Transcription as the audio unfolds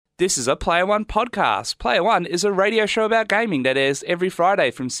This is a Player One podcast. Player One is a radio show about gaming that airs every Friday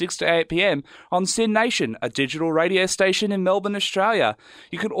from 6 to 8 p.m. on SYN Nation, a digital radio station in Melbourne, Australia.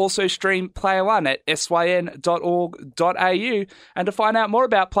 You can also stream Player One at syn.org.au, and to find out more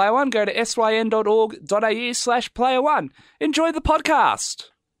about Player One, go to syn.org.au/Player One. Enjoy the podcast.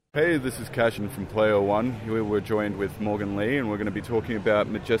 Hey, this is Cashin from Player One. Here we're joined with Morgan Lee, and we're going to be talking about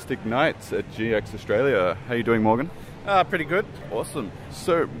Majestic Nights at GX Australia. How are you doing, Morgan? Pretty good. Awesome.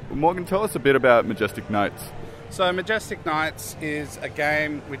 So, Morgan, tell us a bit about Majestic Nights. So, Majestic Nights is a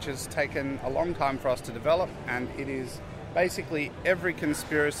game which has taken a long time for us to develop, and it is basically every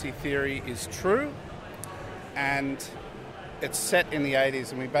conspiracy theory is true, and it's set in the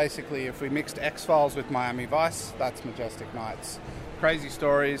 80s, and we basically, if we mixed X-Files with Miami Vice, that's Majestic Nights. Crazy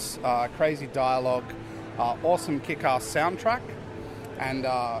stories, crazy dialogue, awesome kick-ass soundtrack, and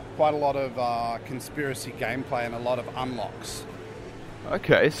quite a lot of conspiracy gameplay and a lot of unlocks.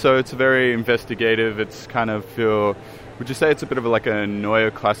 Okay, so it's very investigative. It's kind of would you say it's a bit of like a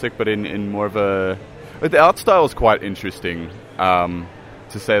Neue classic, but in more of a... The art style is quite interesting, to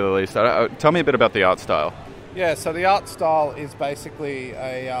say the least. Tell me a bit about the art style. Yeah, so the art style is basically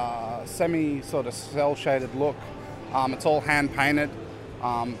a semi-sort of cel-shaded look. It's all hand-painted.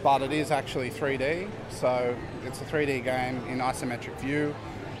 But it is actually 3D, so it's a 3D game in isometric view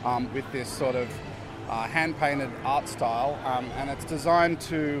with this sort of hand-painted art style, and it's designed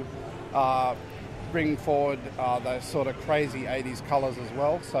to bring forward those sort of crazy 80s colours as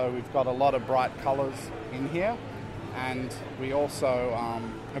well. So we've got a lot of bright colours in here, and we also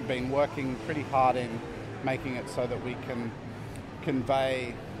have been working pretty hard in making it so that we can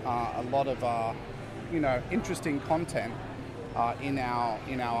convey a lot of interesting content in our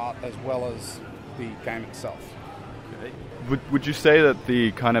art as well as the game itself. Okay. Would you say that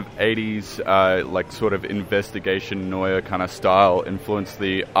the kind of 80s like sort of investigation Neue kind of style influenced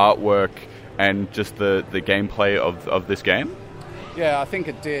the artwork and just the gameplay of this game? Yeah, I think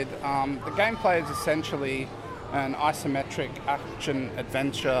it did. The gameplay is essentially an isometric action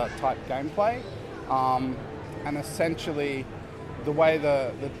adventure type gameplay, and essentially the way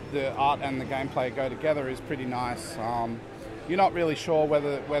the art and the gameplay go together is pretty nice. You're not really sure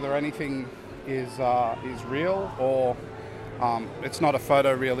whether anything is real or it's not a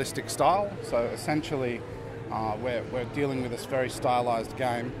photorealistic style. So essentially, we're dealing with this very stylized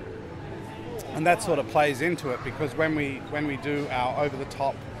game, and that sort of plays into it because when we do our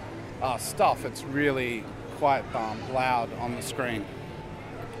over-the-top stuff, it's really quite loud on the screen.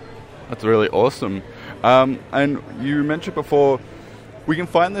 That's really awesome. And you mentioned before, we can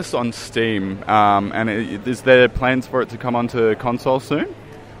find this on Steam, and is there plans for it to come onto console soon?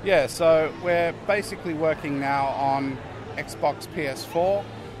 Yeah, so we're basically working now on Xbox PS4.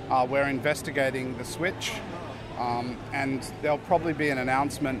 We're investigating the Switch, and there'll probably be an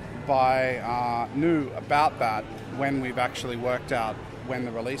announcement by New about that when we've actually worked out when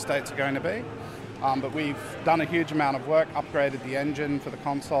the release dates are going to be. But we've done a huge amount of work, upgraded the engine for the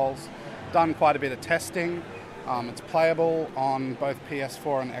consoles, done quite a bit of testing. It's playable on both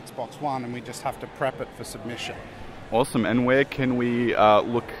PS4 and Xbox One, and we just have to prep it for submission. Awesome. And where can we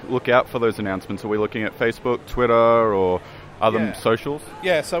look out for those announcements? Are we looking at Facebook, Twitter, or other socials?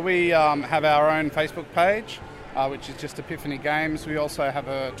 Yeah, so we have our own Facebook page, which is just Epiphany Games. We also have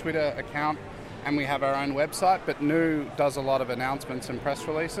a Twitter account, and we have our own website. But New does a lot of announcements and press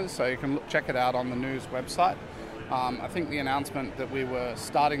releases, so you can check it out on the News website. I think the announcement that we were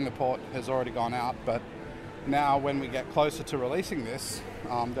starting the port has already gone out, but now when we get closer to releasing this,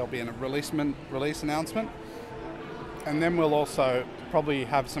 there'll be a release announcement, and then we'll also probably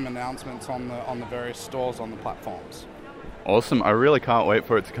have some announcements on the various stores on the platforms. Awesome. I really can't wait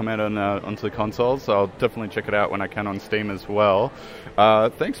for it to come out onto the consoles, so I'll definitely check it out when I can on Steam as well.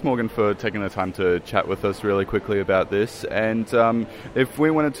 Thanks, Morgan, for taking the time to chat with us really quickly about this. And if we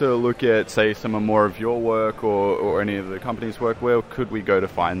wanted to look at, say, some more of your work or any of the company's work, where could we go to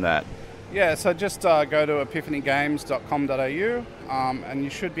find that? Yeah, so just go to epiphanygames.com.au, and you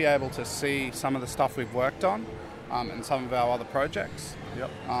should be able to see some of the stuff we've worked on and some of our other projects. Yep.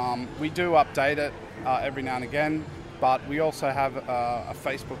 We do update it every now and again, but we also have a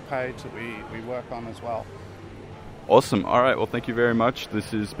Facebook page that we work on as well. Awesome. All right, well, thank you very much.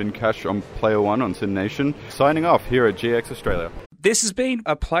 This has been Cash on Player One on SYN Nation, signing off here at GX Australia. This has been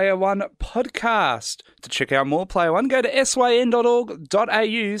a Player One podcast. To check out more Player One, go to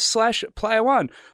syn.org.au/Player One.